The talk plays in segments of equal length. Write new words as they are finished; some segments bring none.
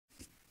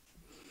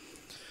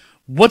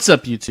What's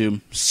up, YouTube?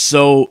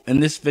 So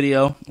in this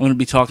video, I'm going to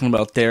be talking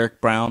about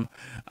Derrick Brown,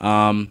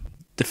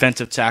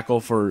 defensive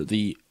tackle for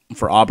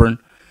Auburn.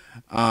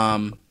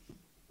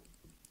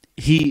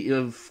 He,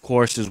 of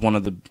course, is one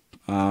of the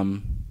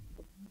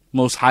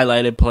most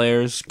highlighted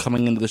players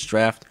coming into this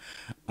draft.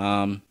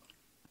 Big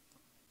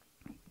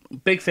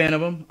fan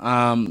of him.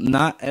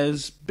 Not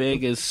as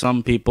big as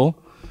some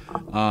people.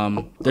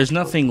 There's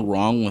nothing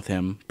wrong with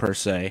him per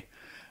se,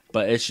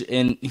 but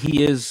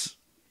he is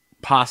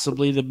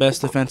possibly the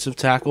best defensive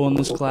tackle in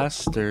this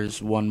class.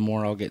 There's one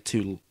more I'll get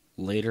to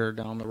later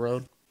down the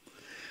road.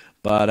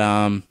 But,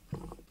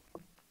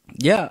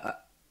 yeah,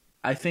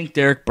 I think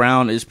Derrick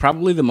Brown is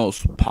probably the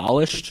most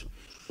polished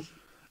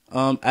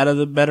out of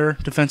the better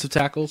defensive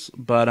tackles.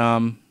 But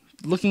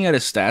looking at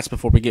his stats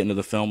before we get into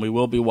the film, we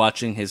will be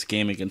watching his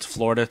game against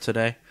Florida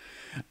today.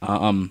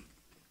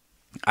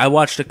 I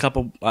watched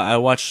a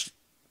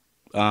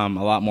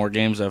lot more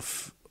games.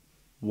 I've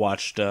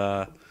watched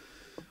the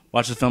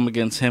film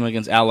against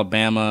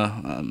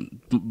Alabama,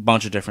 a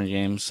bunch of different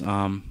games.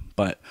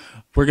 But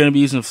we're going to be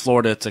using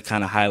Florida to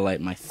kind of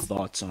highlight my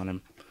thoughts on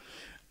him.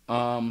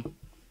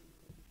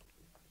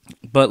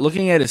 But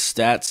looking at his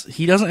stats,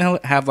 he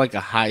doesn't have like a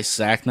high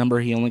sack number.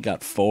 He only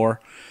got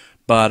 4.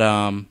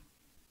 But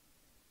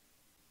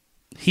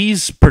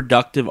he's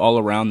productive all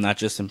around, not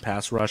just in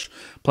pass rush.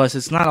 Plus,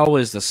 it's not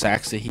always the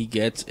sacks that he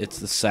gets. It's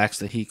the sacks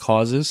that he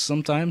causes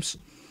sometimes.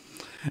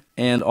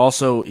 And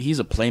also, he's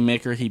a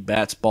playmaker. He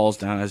bats balls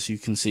down. As you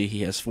can see,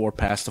 he has 4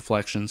 pass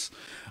deflections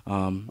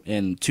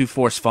and 2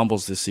 forced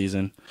fumbles this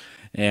season.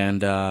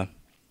 And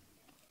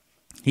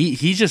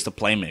he's just a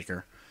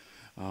playmaker.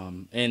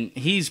 And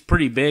he's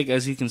pretty big.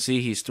 As you can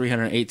see, he's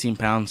 318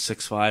 pounds,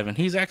 6'5", and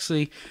he's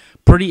actually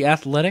pretty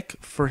athletic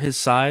for his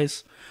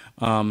size.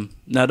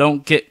 Now,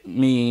 don't get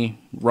me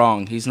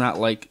wrong. He's not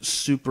like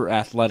super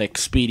athletic,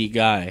 speedy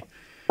guy.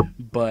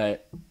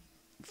 But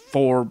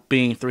for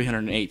being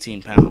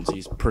 318 pounds,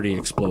 he's pretty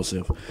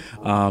explosive.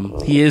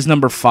 He is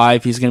number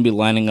 5. He's going to be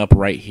lining up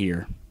right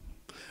here.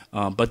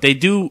 But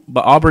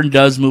Auburn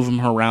does move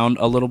him around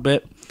a little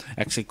bit,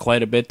 actually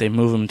quite a bit. They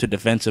move him to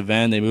defensive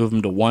end. They move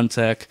him to 1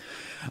 tech.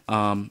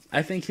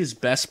 I think his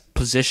best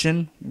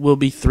position will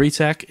be 3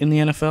 tech in the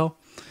NFL.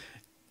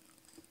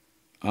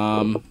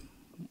 1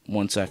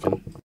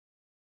 second.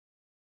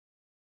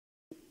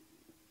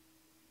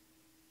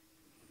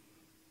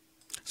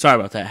 Sorry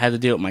about that. I had to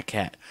deal with my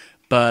cat.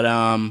 But,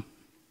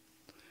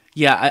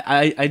 yeah,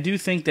 I do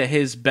think that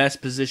his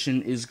best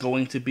position is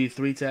going to be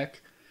 3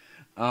 tech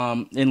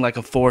in like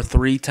a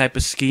 4-3 type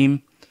of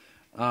scheme.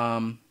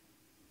 But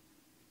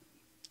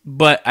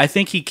I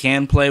think he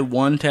can play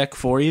 1 tech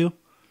for you.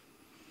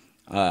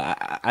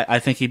 I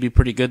think he'd be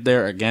pretty good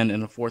there, again,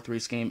 in a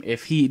 4-3 scheme.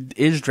 If he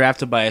is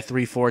drafted by a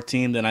 3-4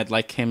 team, then I'd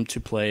like him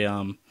to play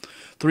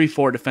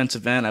 3-4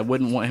 defensive end. I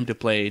wouldn't want him to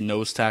play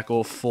nose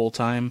tackle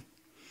full-time.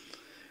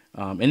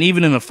 And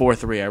even in a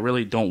 4-3, I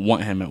really don't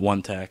want him at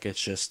 1 tech.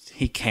 It's just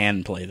he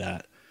can play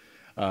that.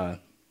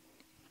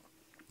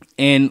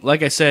 And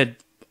like I said,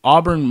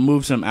 Auburn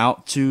moves him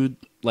out to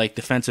like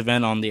defensive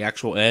end on the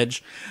actual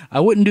edge. I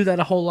wouldn't do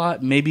that a whole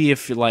lot. Maybe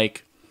if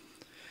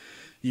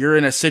you're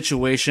in a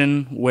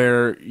situation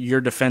where your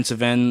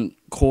defensive end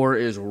core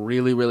is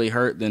really, really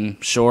hurt, then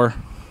sure.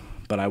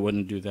 But I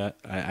wouldn't do that.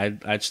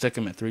 I'd stick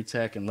him at 3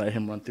 tech and let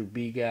him run through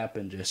B gap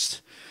and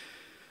just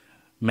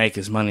make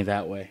his money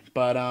that way.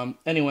 But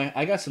anyway,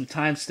 I got some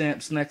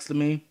timestamps next to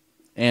me,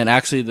 and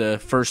actually the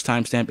first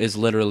timestamp is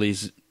literally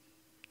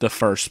the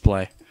first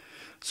play.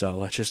 So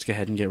let's just go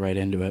ahead and get right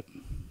into it.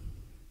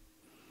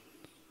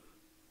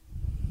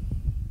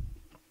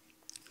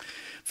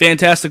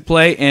 Fantastic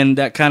play, and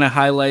that kind of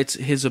highlights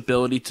his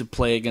ability to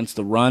play against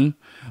the run.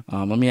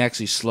 Let me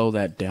actually slow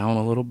that down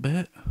a little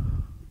bit.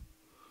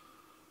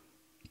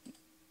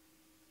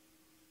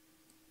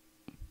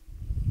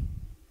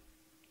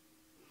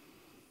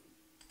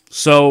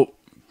 So,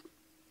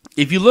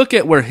 if you look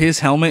at where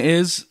his helmet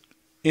is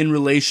in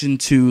relation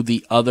to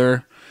the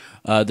other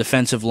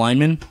defensive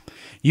linemen,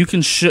 you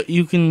can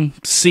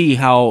see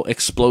how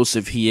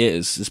explosive he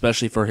is,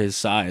 especially for his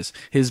size.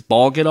 His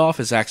ball get off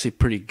is actually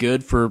pretty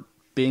good for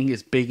being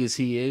as big as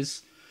he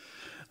is.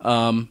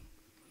 And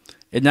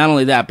not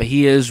only that, but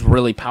he is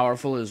really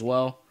powerful as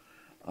well.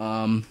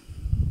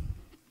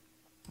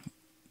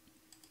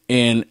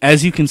 And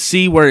as you can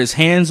see where his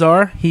hands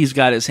are, he's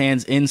got his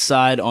hands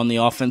inside on the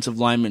offensive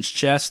lineman's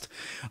chest.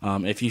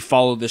 If you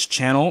follow this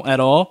channel at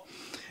all,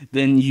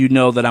 then you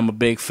know that I'm a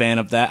big fan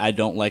of that. I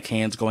don't like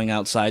hands going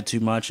outside too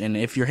much. And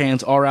if your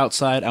hands are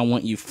outside, I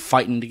want you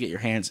fighting to get your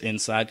hands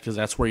inside, because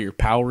that's where your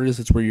power is.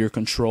 It's where your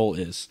control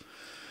is.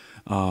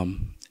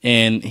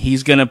 And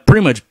he's going to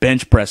pretty much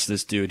bench press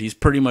this dude. He's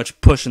pretty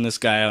much pushing this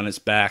guy on his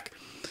back.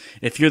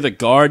 If you're the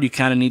guard, you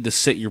kind of need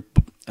to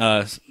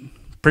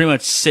pretty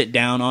much sit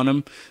down on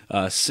him,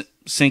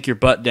 sink your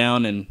butt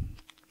down and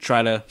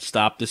try to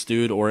stop this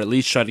dude, or at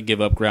least try to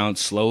give up ground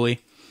slowly.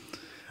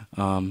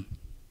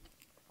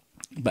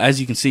 But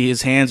as you can see,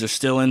 his hands are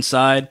still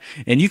inside,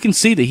 and you can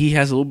see that he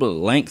has a little bit of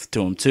length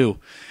to him too.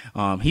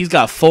 He's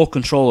got full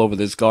control over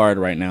this guard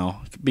right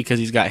now because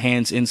he's got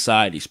hands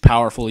inside. He's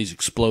powerful, he's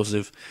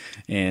explosive,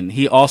 and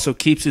he also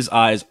keeps his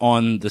eyes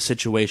on the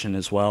situation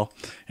as well.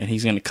 And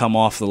he's going to come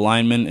off the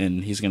lineman,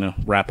 and he's going to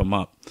wrap him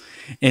up.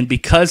 And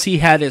because he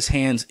had his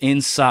hands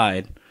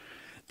inside,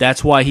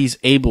 that's why he's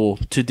able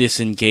to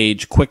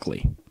disengage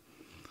quickly.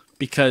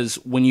 Because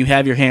when you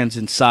have your hands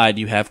inside,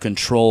 you have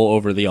control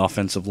over the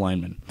offensive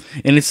lineman.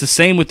 And it's the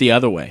same with the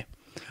other way.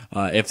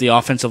 If the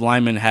offensive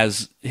lineman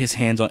has his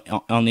hands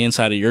on the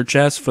inside of your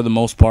chest, for the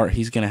most part,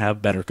 he's going to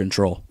have better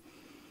control.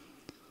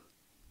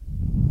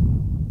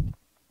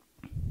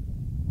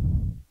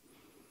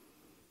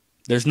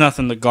 There's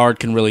nothing the guard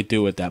can really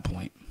do at that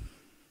point.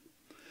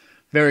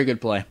 Very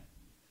good play.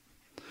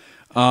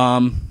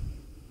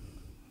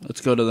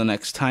 Let's go to the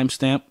next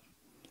timestamp.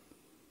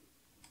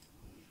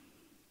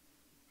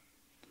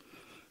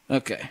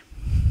 Okay.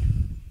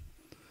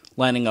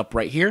 Lining up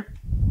right here.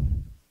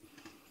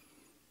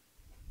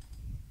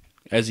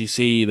 As you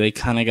see, they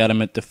kind of got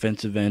him at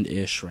defensive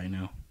end-ish right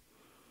now.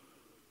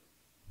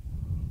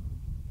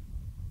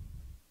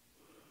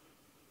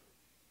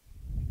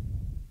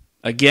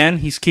 Again,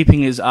 he's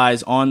keeping his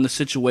eyes on the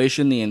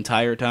situation the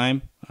entire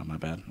time. Oh, my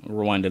bad. I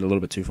rewinded a little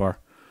bit too far.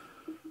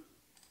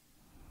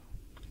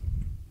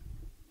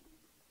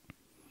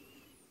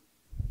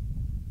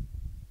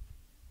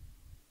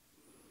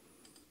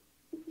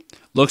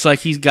 Looks like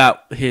he's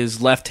got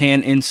his left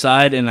hand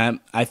inside, and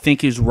I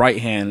think his right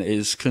hand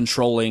is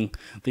controlling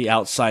the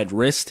outside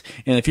wrist.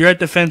 And if you're at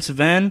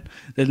defensive end,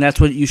 then that's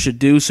what you should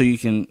do so you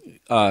can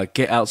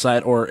get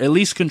outside or at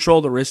least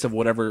control the wrist of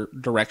whatever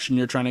direction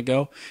you're trying to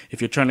go. If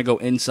you're trying to go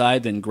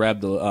inside, then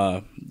grab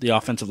the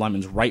offensive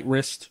lineman's right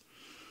wrist.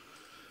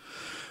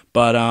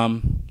 But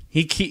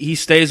he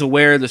stays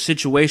aware of the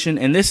situation,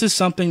 and this is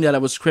something that I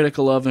was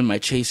critical of in my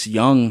Chase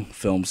Young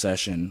film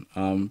session.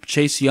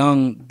 Chase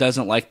Young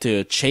doesn't like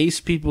to chase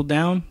people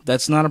down.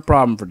 That's not a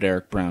problem for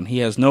Derrick Brown. He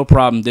has no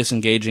problem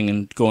disengaging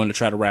and going to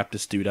try to wrap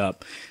this dude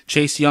up.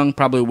 Chase Young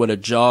probably would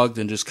have jogged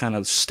and just kind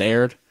of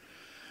stared.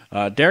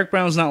 Derrick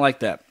Brown's not like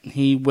that.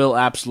 He will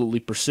absolutely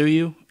pursue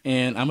you,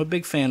 and I'm a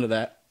big fan of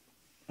that.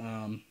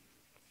 Don't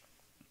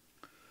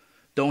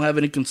have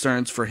any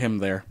concerns for him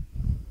there.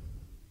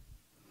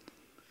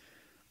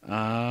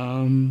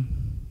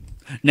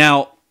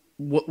 Now,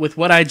 with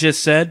what I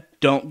just said,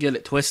 don't get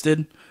it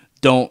twisted.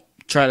 Don't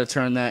try to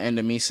turn that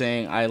into me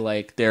saying I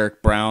like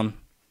Derrick Brown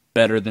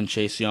better than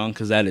Chase Young,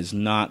 because that is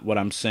not what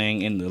I'm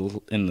saying in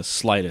the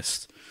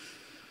slightest.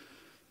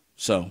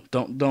 So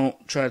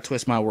don't try to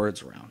twist my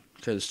words around,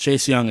 because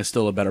Chase Young is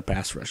still a better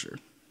pass rusher.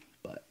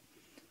 But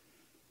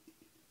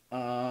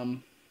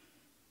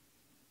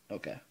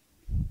okay,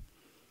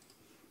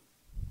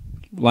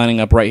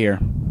 lining up right here.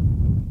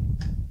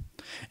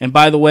 And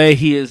by the way,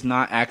 he is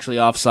not actually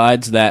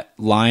offsides. That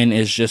line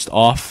is just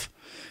off.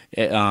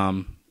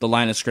 The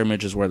line of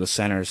scrimmage is where the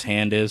center's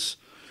hand is,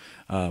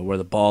 where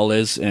the ball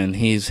is, and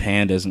his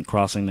hand isn't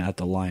crossing that.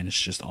 The line is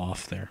just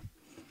off there.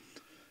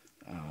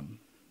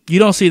 You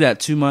don't see that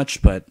too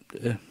much, but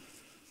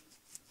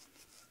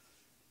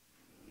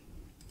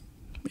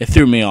it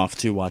threw me off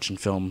too watching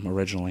film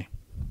originally.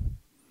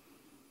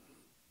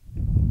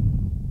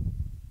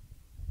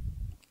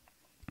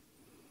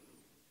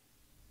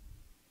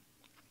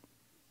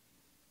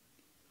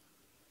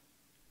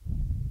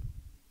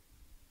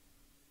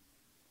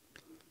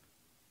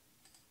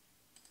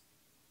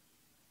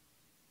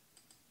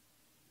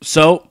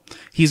 So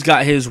he's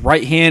got his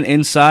right hand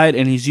inside,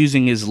 and he's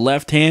using his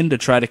left hand to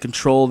try to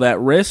control that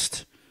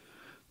wrist,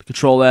 to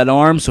control that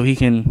arm so he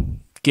can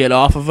get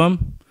off of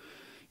him.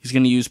 He's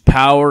going to use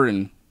power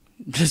and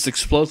just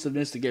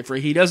explosiveness to get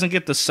free. He doesn't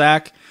get the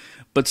sack,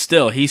 but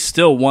still, he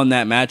still won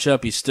that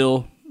matchup. He's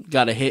still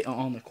got a hit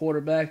on the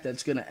quarterback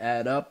that's going to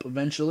add up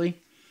eventually.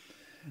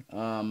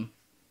 And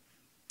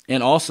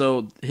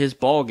also, his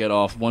ball get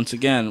off, once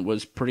again,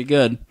 was pretty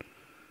good.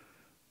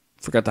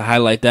 Forgot to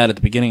highlight that at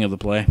the beginning of the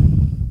play.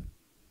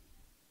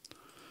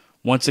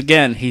 Once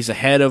again, he's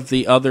ahead of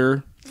the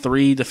other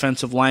three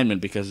defensive linemen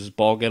because his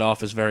ball get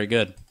off is very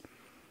good.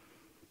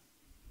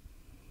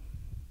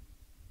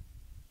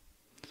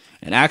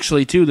 And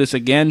actually, too, this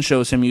again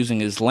shows him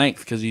using his length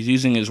because he's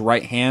using his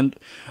right hand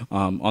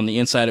on the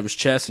inside of his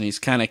chest, and he's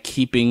kind of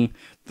keeping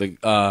the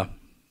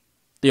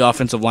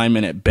offensive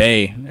lineman at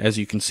bay, as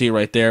you can see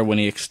right there when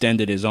he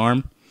extended his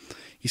arm.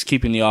 He's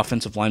keeping the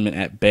offensive lineman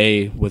at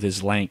bay with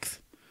his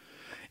length.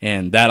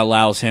 And that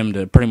allows him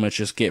to pretty much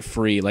just get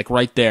free, like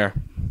right there.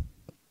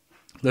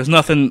 There's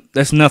nothing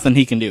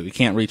he can do. He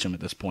can't reach him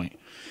at this point.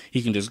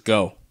 He can just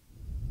go.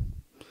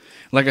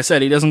 Like I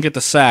said, he doesn't get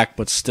the sack,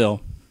 but still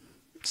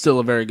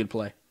a very good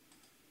play.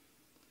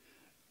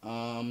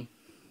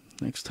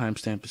 Next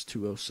timestamp is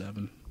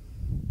 2:07.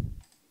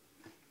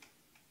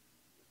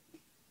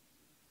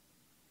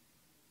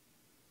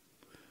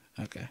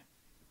 Okay.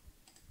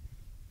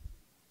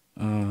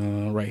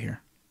 Right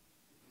here.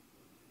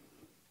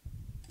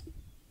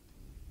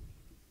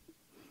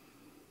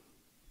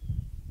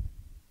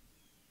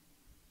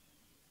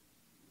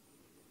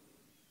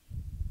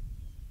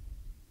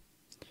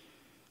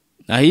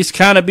 Now he's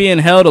kind of being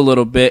held a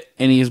little bit,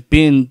 and he's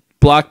being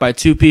blocked by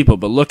two people,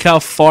 but look how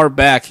far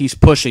back he's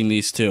pushing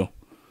these two.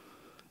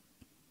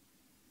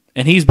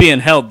 And he's being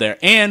held there.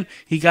 And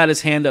he got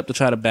his hand up to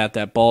try to bat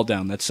that ball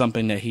down. That's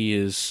something that he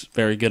is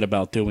very good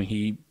about doing.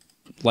 He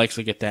likes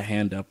to get that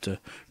hand up to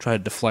try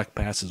to deflect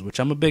passes, which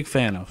I'm a big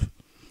fan of.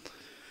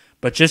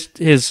 But just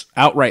his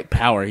outright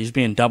power, he's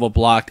being double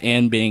blocked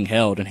and being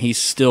held, and he's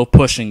still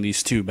pushing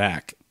these two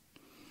back.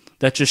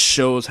 That just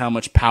shows how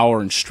much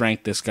power and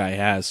strength this guy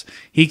has.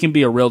 He can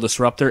be a real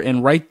disruptor,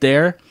 and right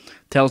there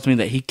tells me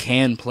that he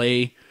can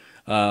play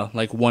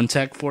like one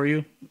tech for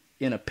you.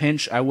 In a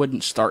pinch, I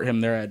wouldn't start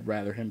him there. I'd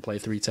rather him play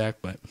three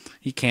tech, but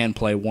he can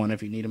play one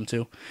if you need him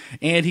to.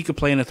 And he could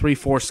play in a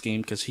 3-4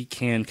 scheme because he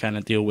can kind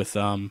of deal with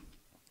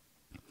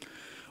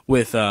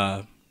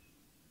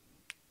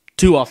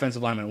two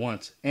offensive linemen at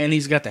once. And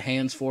he's got the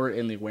hands for it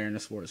and the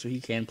awareness for it, so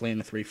he can play in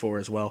a 3-4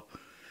 as well.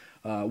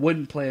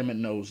 Wouldn't play him at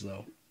nose,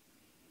 though.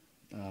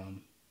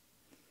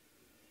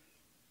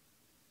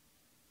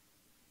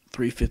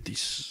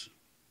 350.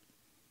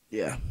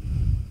 Yeah,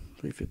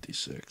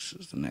 356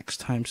 is the next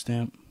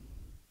timestamp.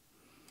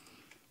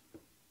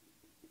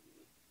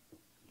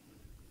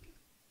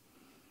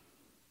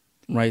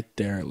 Right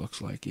there, it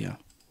looks like, yeah.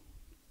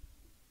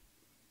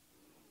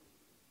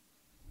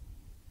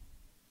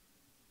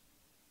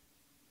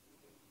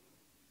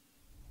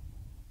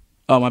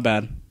 Oh, my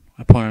bad.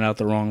 I pointed out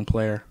the wrong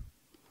player.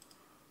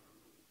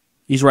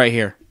 He's right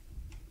here.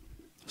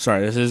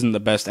 Sorry, this isn't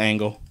the best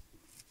angle,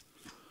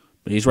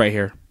 but he's right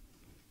here.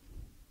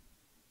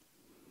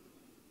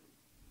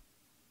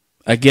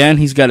 Again,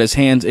 he's got his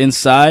hands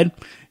inside,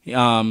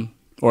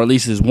 or at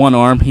least his one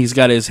arm. He's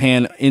got his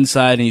hand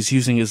inside, and he's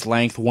using his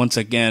length once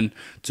again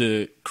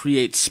to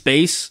create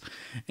space.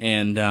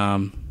 And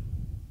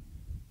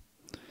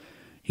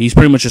he's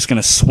pretty much just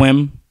going to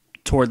swim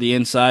toward the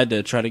inside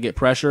to try to get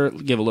pressure,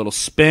 give a little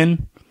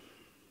spin,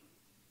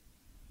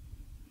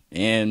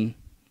 and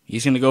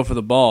he's going to go for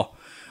the ball.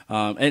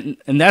 And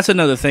that's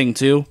another thing,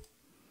 too.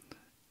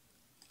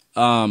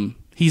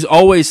 He's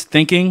always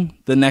thinking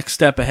the next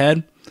step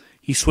ahead.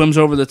 He swims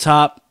over the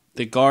top.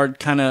 The guard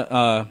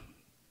the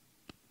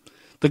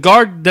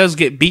guard does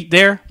get beat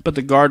there, but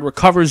the guard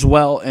recovers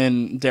well,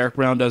 and Derrick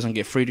Brown doesn't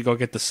get free to go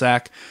get the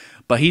sack.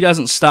 But he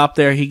doesn't stop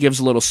there. He gives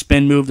a little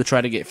spin move to try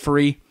to get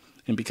free,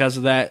 and because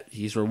of that,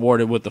 he's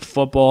rewarded with the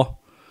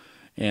football.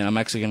 And I'm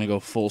actually going to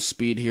go full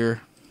speed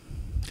here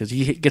because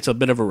he gets a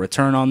bit of a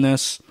return on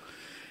this.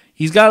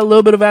 He's got a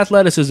little bit of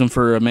athleticism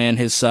for a man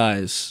his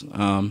size.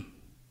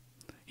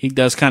 He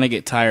does kind of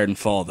get tired and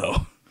fall,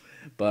 though.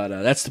 But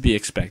that's to be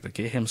expected.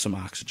 Get him some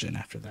oxygen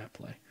after that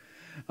play.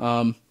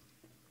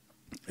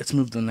 Let's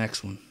move to the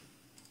next one.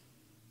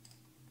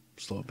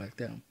 Slow it back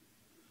down.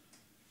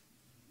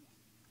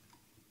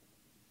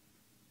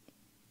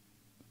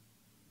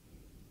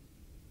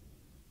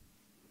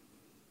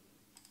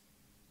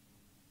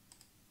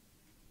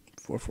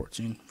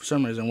 .414. For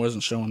some reason, it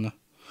wasn't showing the...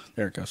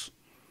 There it goes.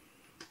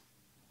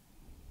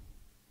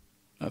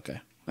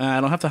 Okay. I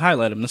don't have to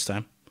highlight him this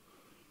time.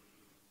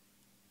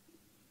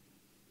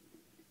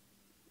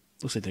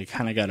 Looks like they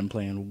kind of got him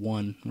playing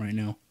one right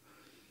now,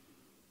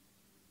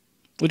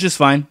 which is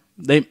fine.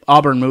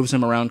 Auburn moves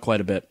him around quite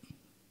a bit.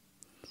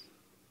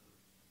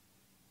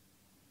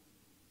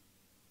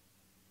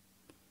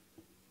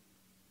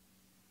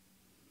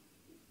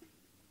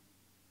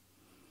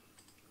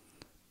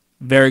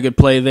 Very good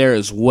play there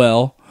as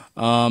well.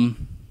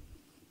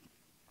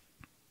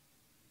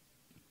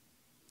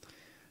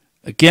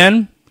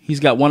 Again, he's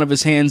got one of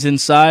his hands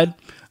inside.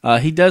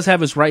 He does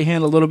have his right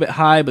hand a little bit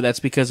high, but that's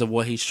because of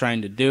what he's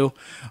trying to do.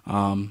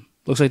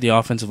 Looks like the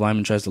offensive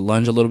lineman tries to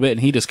lunge a little bit,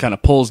 and he just kind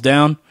of pulls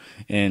down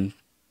and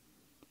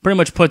pretty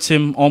much puts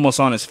him almost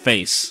on his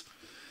face.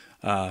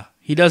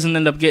 He doesn't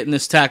end up getting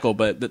this tackle,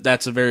 but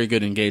that's a very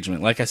good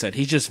engagement. Like I said,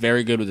 he's just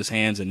very good with his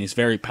hands, and he's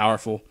very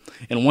powerful.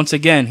 And once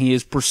again, he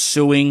is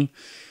pursuing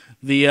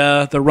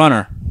the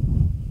runner.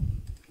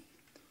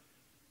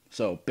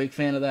 So, big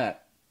fan of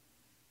that.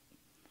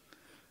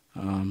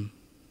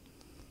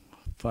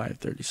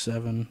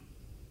 537.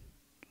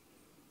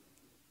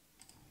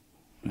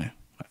 Yeah,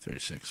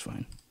 536,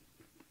 fine.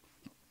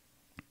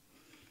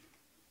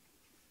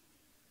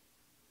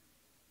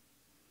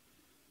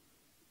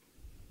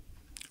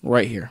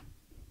 Right here.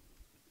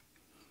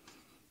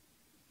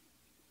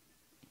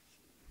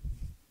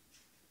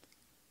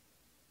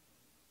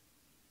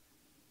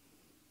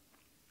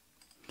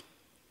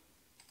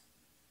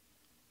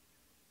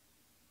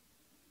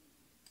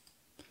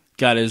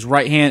 Got his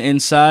right hand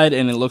inside,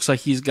 and it looks like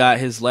he's got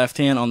his left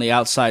hand on the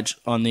outside,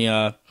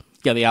 the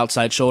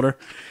outside shoulder,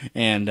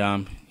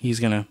 and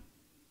he's gonna.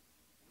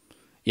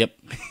 Yep,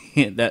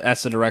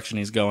 that's the direction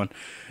he's going.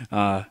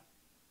 That's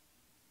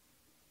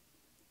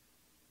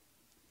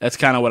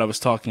kind of what I was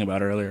talking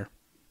about earlier.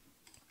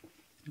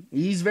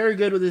 He's very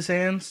good with his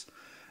hands.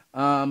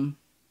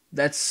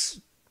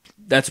 That's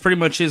pretty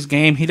much his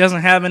game. He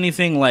doesn't have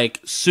anything like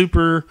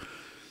super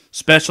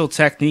special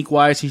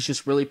technique-wise. He's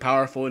just really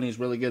powerful, and he's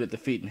really good at the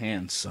feet and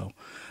hands. So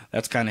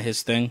that's kind of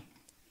his thing.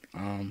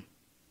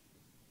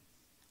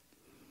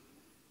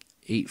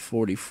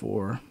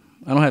 8:44.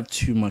 I don't have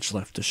too much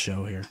left to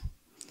show here.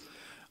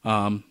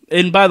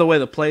 And by the way,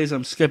 the plays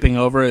I'm skipping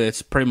over,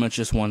 it's pretty much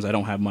just ones I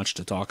don't have much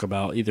to talk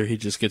about. Either he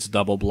just gets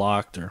double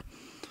blocked or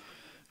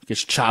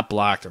gets chop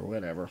blocked or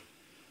whatever.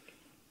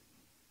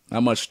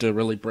 Not much to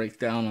really break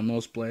down on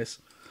those plays.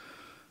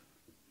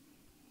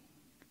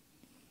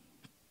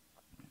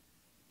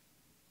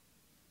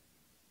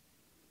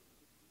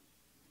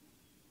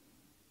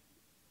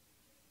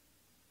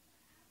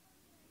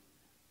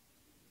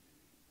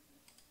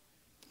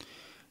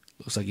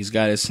 Looks like he's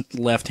got his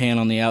left hand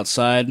on the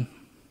outside.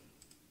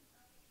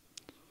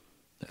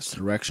 That's the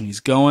direction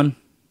he's going.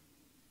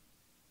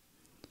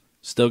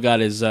 Still got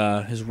his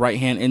right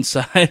hand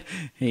inside.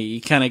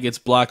 He kind of gets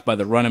blocked by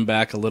the running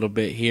back a little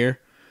bit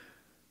here.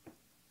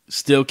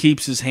 Still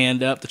keeps his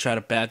hand up to try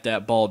to bat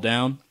that ball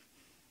down.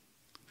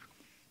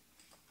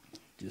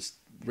 Just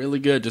really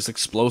good, just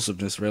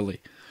explosiveness, really.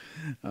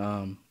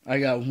 I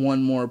got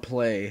one more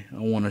play I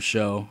want to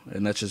show,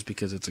 and that's just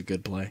because it's a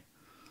good play.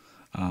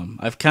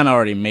 I've kind of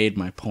already made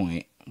my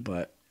point,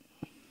 but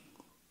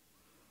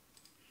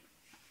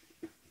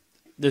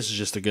this is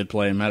just a good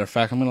play. Matter of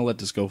fact, I'm going to let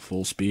this go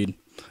full speed.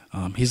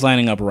 He's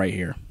lining up right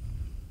here.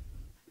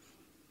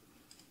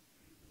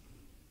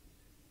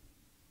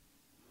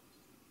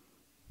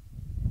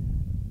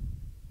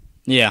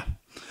 Yeah.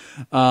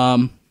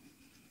 A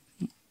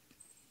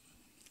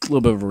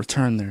little bit of a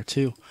return there,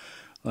 too.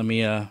 Let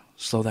me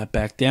slow that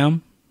back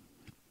down.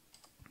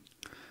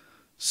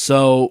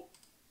 So,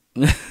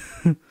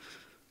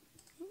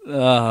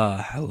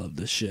 I love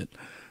this shit.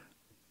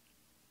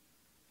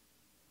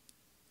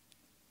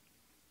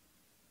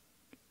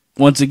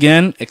 Once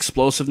again,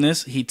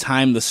 explosiveness. He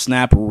timed the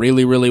snap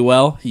really, really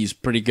well. He's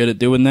pretty good at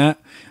doing that.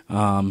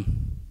 I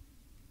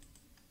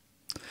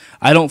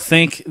don't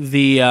think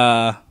the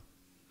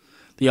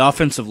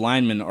offensive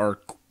linemen are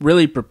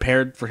really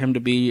prepared for him to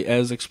be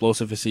as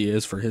explosive as he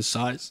is for his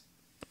size.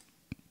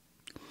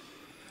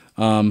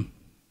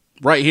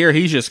 Right here,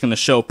 he's just going to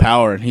show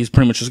power, and he's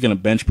pretty much just going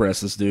to bench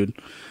press this dude.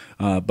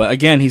 But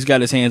again, he's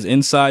got his hands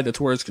inside. That's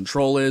where his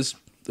control is.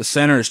 The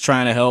center is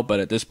trying to help, but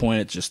at this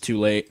point, it's just too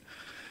late.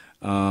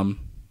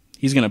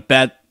 He's going to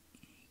bat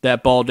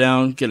that ball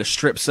down, get a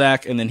strip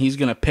sack, and then he's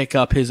going to pick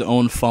up his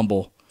own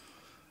fumble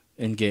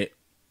and get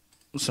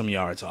some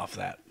yards off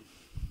that.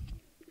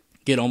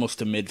 Get almost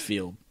to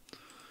midfield.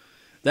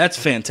 That's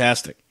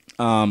fantastic.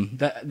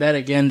 That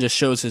again just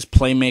shows his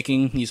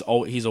playmaking. He's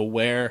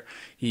aware.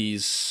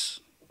 He's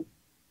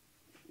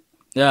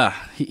not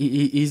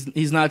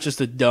just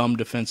a dumb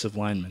defensive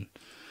lineman.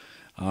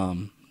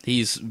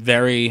 He's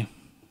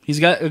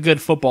got a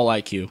good football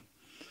IQ,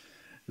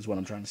 is what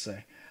I'm trying to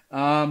say.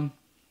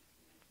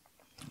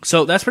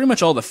 So that's pretty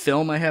much all the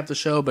film I have to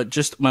show, but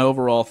just my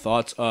overall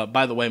thoughts.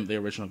 By the way, the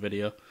original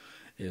video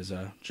is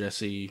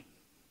Jesse.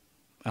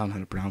 I don't know how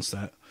to pronounce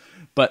that,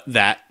 but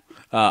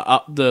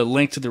the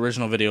link to the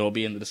original video will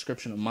be in the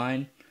description of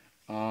mine.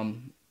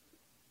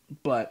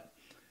 But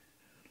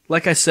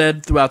like I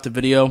said throughout the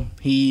video,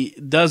 he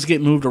does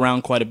get moved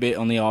around quite a bit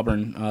on the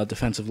Auburn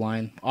defensive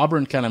line.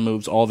 Auburn kind of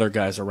moves all their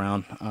guys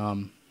around.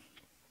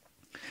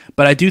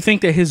 But I do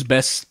think that his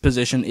best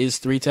position is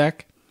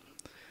 3-tech.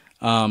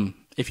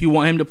 If you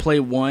want him to play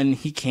 1,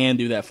 he can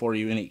do that for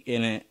you, and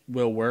it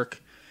will work.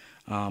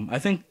 I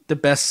think the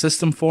best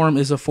system for him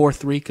is a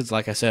 4-3, because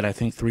like I said, I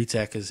think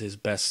 3-tech is his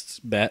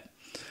best bet.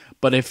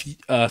 But if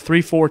a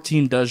 3-4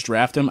 team does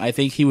draft him, I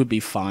think he would be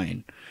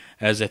fine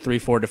as a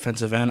 3-4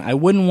 defensive end. I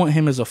wouldn't want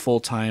him as a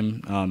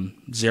full-time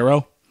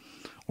 0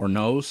 or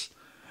nose.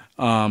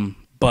 But,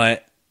 I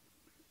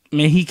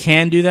mean, he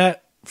can do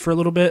that for a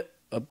little bit,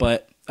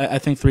 but I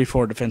think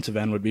 3-4 defensive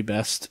end would be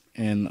best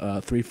in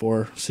a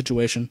 3-4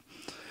 situation.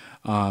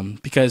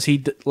 Because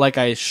like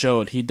I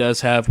showed, he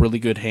does have really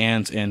good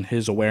hands, and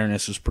his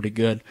awareness is pretty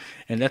good.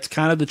 And that's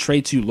kind of the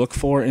traits you look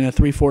for in a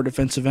 3-4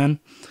 defensive end.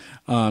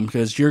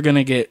 Because you're going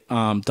to get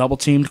double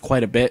teamed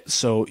quite a bit,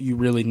 so you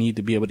really need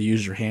to be able to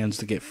use your hands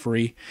to get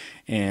free,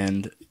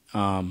 and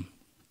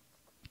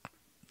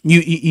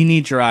you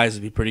need your eyes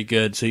to be pretty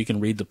good so you can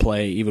read the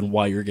play even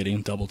while you're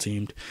getting double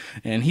teamed.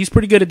 And he's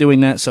pretty good at doing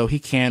that, so he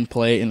can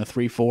play in a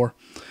 3-4.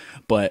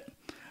 But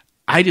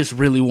I just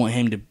really want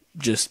him to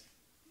just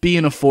be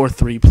in a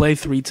 4-3, play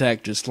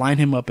 3-tech, just line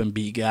him up in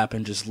B gap,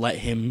 and just let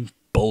him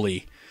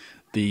bully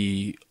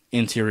the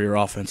interior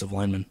offensive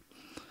lineman.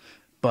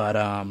 But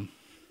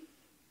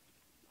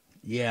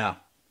yeah, I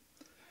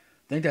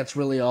think that's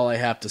really all I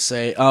have to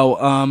say.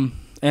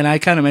 And I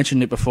kind of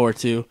mentioned it before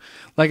too.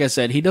 Like I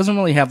said, he doesn't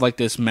really have like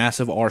this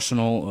massive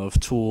arsenal of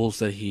tools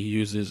that he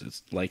uses.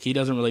 It's like he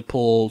doesn't really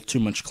pull too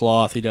much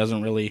cloth. He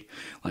doesn't really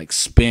like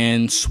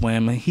spin,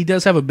 swim. He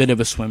does have a bit of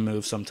a swim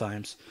move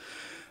sometimes.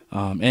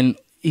 And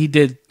he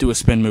did do a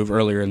spin move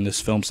earlier in this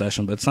film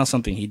session, but it's not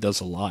something he does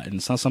a lot, and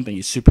it's not something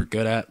he's super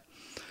good at.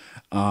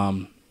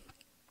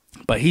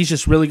 But he's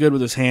just really good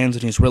with his hands,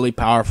 and he's really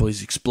powerful.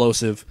 He's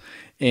explosive.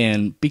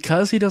 And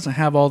because he doesn't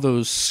have all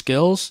those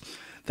skills,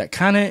 that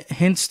kind of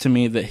hints to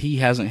me that he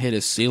hasn't hit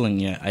his ceiling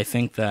yet. I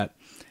think that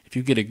if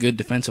you get a good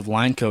defensive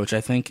line coach,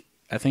 I think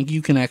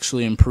you can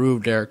actually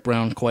improve Derrick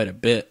Brown quite a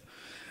bit.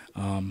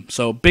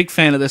 So big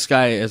fan of this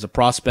guy as a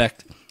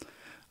prospect.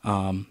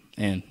 And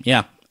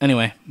yeah,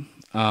 anyway,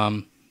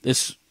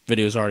 this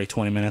video is already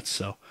 20 minutes,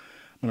 so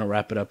I'm going to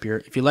wrap it up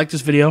here. If you like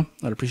this video,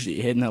 I'd appreciate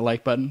you hitting that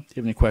like button. If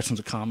you have any questions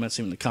or comments,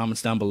 leave them in the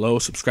comments down below.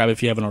 Subscribe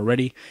if you haven't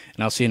already,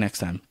 and I'll see you next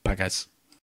time. Bye, guys.